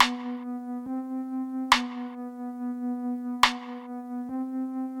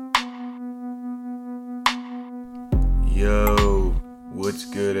Yo, what's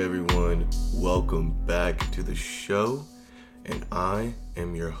good, everyone? Welcome back to the show, and I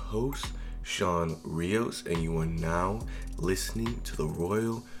am your host, Sean Rios, and you are now listening to the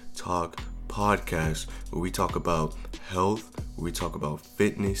Royal Talk podcast, where we talk about health, where we talk about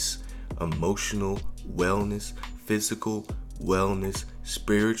fitness, emotional wellness, physical wellness,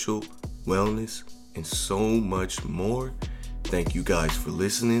 spiritual wellness, and so much more. Thank you guys for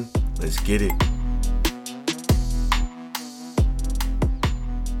listening. Let's get it.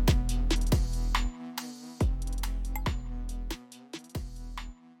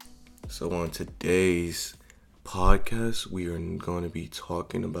 So on today's podcast, we are going to be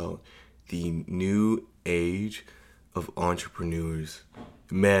talking about the new age of entrepreneurs.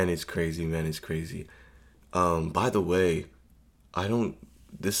 Man, it's crazy. By the way,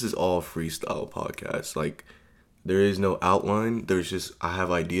 this is all freestyle podcast. Like, there is no outline. I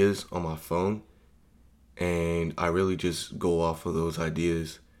have ideas on my phone, and I really just go off of those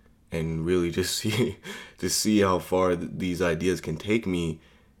ideas and really just see how far these ideas can take me,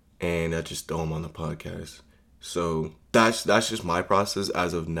 and I just throw them on the podcast. So that's just my process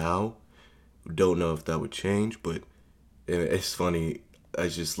as of now. Don't know if that would change, but it's funny. I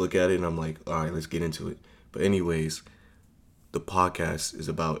just look at it and I'm like, all right, let's get into it. But anyways, the podcast is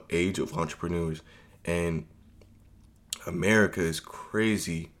about age of entrepreneurs, and America is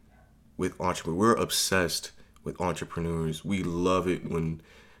crazy with entrepreneurs. We're obsessed with entrepreneurs. We love it when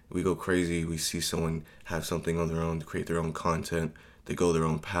we go crazy. We see someone have something on their own, to create their own content. They go their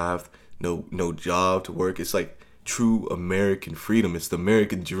own path. No job to work. It's like true American freedom. It's the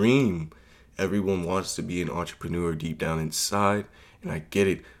American dream. Everyone wants to be an entrepreneur deep down inside, and I get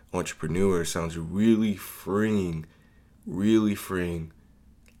it. Entrepreneur sounds really freeing, really freeing.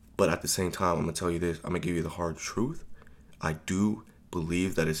 But at the same time, I'm gonna tell you this. I'm gonna give you the hard truth. I do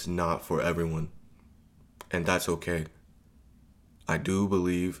believe that it's not for everyone, and that's okay. I do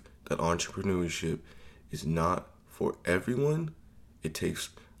believe that entrepreneurship is not for everyone. It takes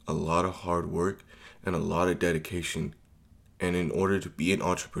a lot of hard work and a lot of dedication. And in order to be an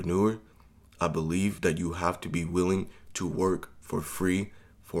entrepreneur, I believe that you have to be willing to work for free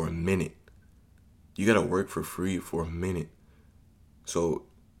for a minute. You gotta work for free for a minute. So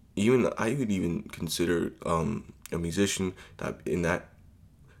I would even consider a musician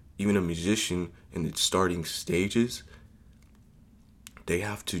even a musician in its starting stages. They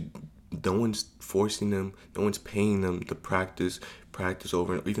have to. No one's forcing them. No one's paying them to practice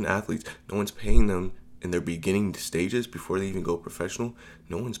over. Even athletes, no one's paying them in their beginning stages before they even go professional.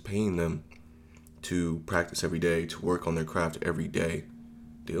 No one's paying them to practice every day, to work on their craft every day.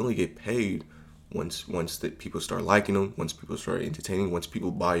 They only get paid once that people start liking them, once people start entertaining, once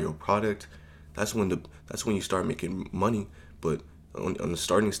people buy your product. That's when you start making money. But on the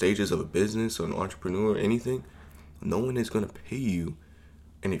starting stages of a business or an entrepreneur or anything, no one is gonna pay you.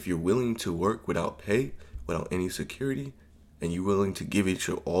 And if you're willing to work without pay, without any security, and you're willing to give it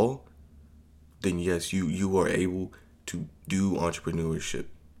your all, then yes, you are able to do entrepreneurship.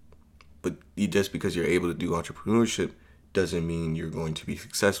 But just because you're able to do entrepreneurship doesn't mean you're going to be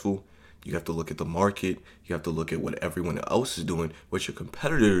successful. You have to look at the market. You have to look at what everyone else is doing, what your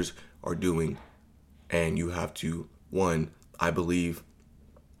competitors are doing. And you have to, one, I believe,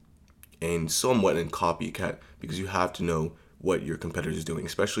 and somewhat in copycat, because you have to know what your competitors is doing,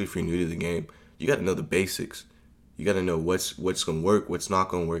 especially if you're new to the game. You got to know the basics. You got to know what's going to work, what's not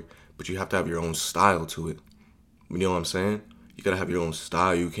going to work, but you have to have your own style to it. You know what I'm saying? You got to have your own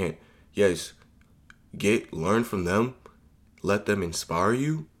style. You can't, yes, learn from them, let them inspire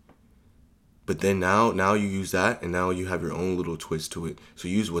you, but then now you use that, and now you have your own little twist to it. So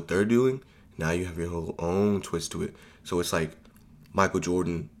use what they're doing, now you have your own twist to it. So it's like Michael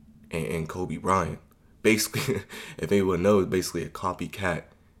Jordan and Kobe Bryant. Basically, if anyone knows, basically a copycat,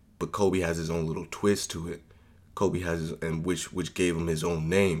 but Kobe has his own little twist to it. Kobe has which gave him his own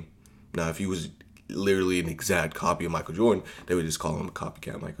name. Now, if he was literally an exact copy of Michael Jordan, they would just call him a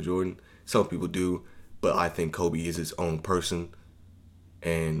copycat Michael Jordan. Some people do, but I think Kobe is his own person.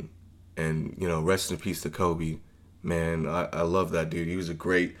 And rest in peace to Kobe. Man, I love that dude. He was a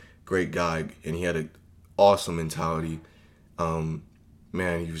great guy, and he had an awesome mentality. Man,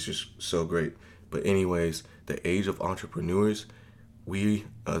 he was just so great. But anyways, the age of entrepreneurs, we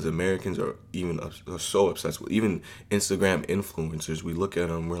as Americans are so obsessed with. Even Instagram influencers, we look at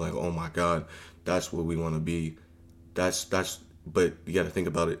them, we're like, oh my God, that's what we want to be. But you got to think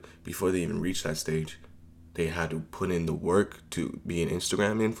about it. Before they even reach that stage, they had to put in the work to be an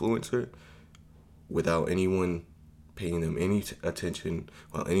Instagram influencer without anyone paying them any attention,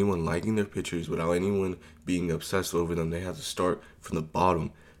 without anyone liking their pictures, without anyone being obsessed over them. They had to start from the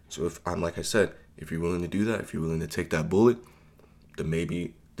bottom. So like I said, If you're willing to do that, if you're willing to take that bullet, then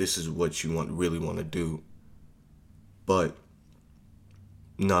maybe this is what you really want to do. But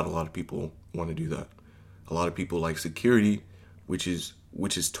not a lot of people want to do that. A lot of people like security, which is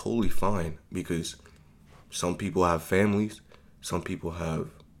totally fine, because some people have families, some people have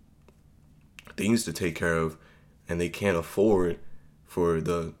things to take care of, and they can't afford for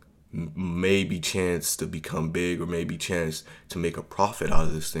the maybe chance to become big, or maybe chance to make a profit out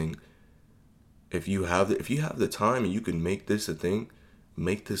of this thing. If you have the time and you can make this a thing,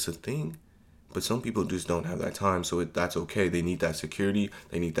 make this a thing. But some people just don't have that time, so that's okay. They need that security.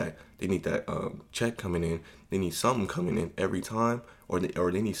 They need that check coming in. They need something coming in every time, or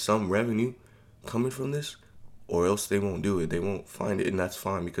they need some revenue coming from this, or else they won't do it. They won't find it, and that's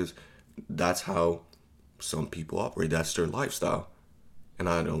fine, because that's how some people operate. That's their lifestyle, and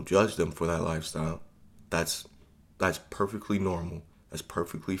I don't judge them for that lifestyle. That's perfectly normal. That's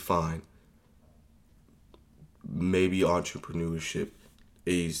perfectly fine. Maybe entrepreneurship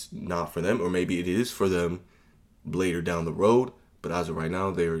is not for them, or maybe it is for them later down the road, but as of right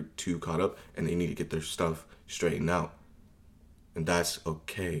now, they're too caught up and they need to get their stuff straightened out. And that's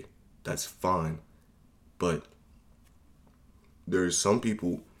okay. That's fine. But there's some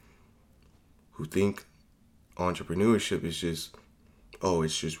people who think entrepreneurship is just,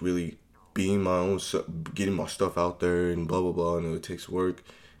 it's just really being my own, getting my stuff out there and blah, blah, blah. And it takes work.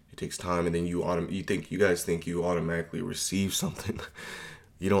 It takes time, and then you guys think you automatically receive something.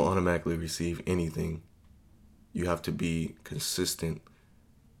 You don't automatically receive anything. You have to be consistent.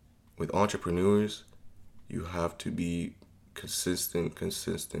 With entrepreneurs, you have to be consistent.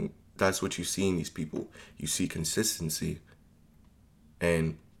 That's what you see in these people. You see consistency.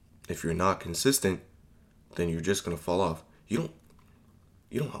 And if you're not consistent, then you're just going to fall off. You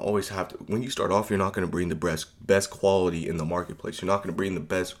don't always have to. When you start off, you're not going to bring the best quality in the marketplace. You're not going to bring the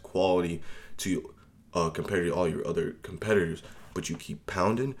best quality to compared to all your other competitors. But you keep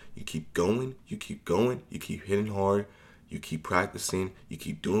pounding, you keep going, you keep hitting hard, you keep practicing, you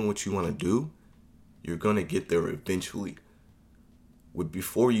keep doing what you want to do. You're going to get there eventually.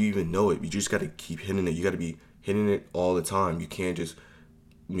 Before you even know it, you just got to keep hitting it. You got to be hitting it all the time. You can't just,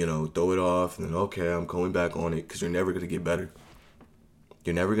 throw it off and then, okay, I'm going back on it, because you're never going to get better.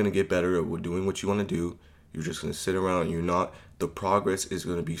 You're never going to get better at doing what you want to do. You're just going to sit around. The progress is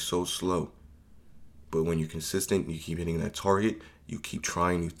going to be so slow. But when you're consistent, you keep hitting that target, you keep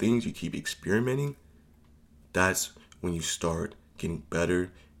trying new things, you keep experimenting, that's when you start getting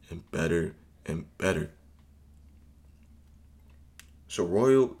better and better and better. So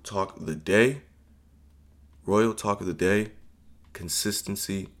Royal Talk of the day,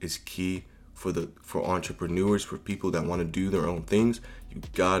 consistency is key for entrepreneurs, for people that want to do their own things. You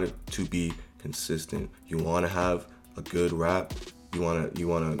got to be consistent. You want to have a good rap. You want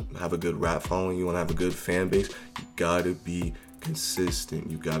to have a good rap following. You want to have a good fan base. You got to be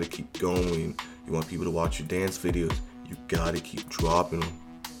consistent. You got to keep going. You want people to watch your dance videos. You got to keep dropping them.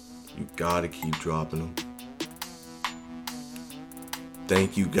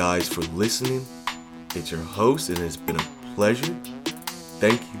 Thank you guys for listening. It's your host, and it's been a pleasure.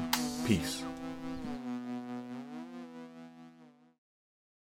 Thank you. Peace.